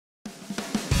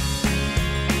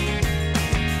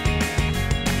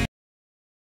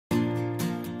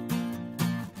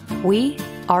We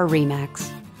are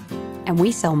ReMax, and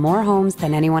we sell more homes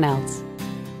than anyone else.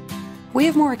 We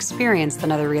have more experience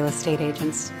than other real estate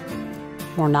agents,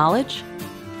 more knowledge,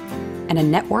 and a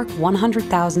network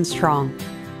 100,000 strong.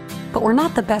 But we're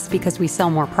not the best because we sell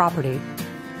more property.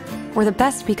 We're the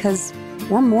best because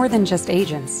we're more than just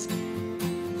agents.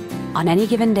 On any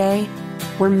given day,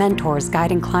 we're mentors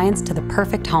guiding clients to the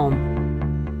perfect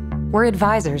home. We're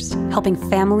advisors helping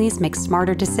families make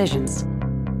smarter decisions.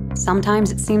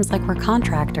 Sometimes it seems like we're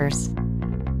contractors,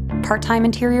 part-time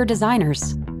interior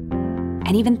designers,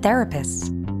 and even therapists.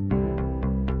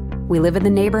 We live in the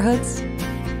neighborhoods,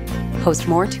 host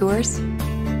more tours,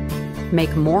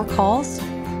 make more calls,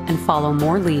 and follow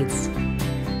more leads.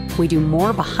 We do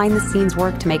more behind-the-scenes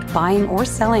work to make buying or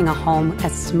selling a home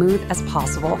as smooth as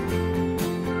possible.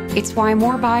 It's why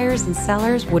more buyers and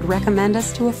sellers would recommend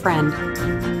us to a friend,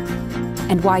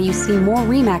 and why you see more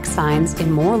ReMax signs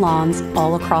in more lawns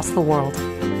all across the world.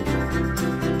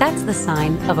 That's the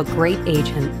sign of a great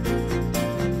agent.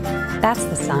 That's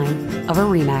the sign of a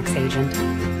ReMax agent.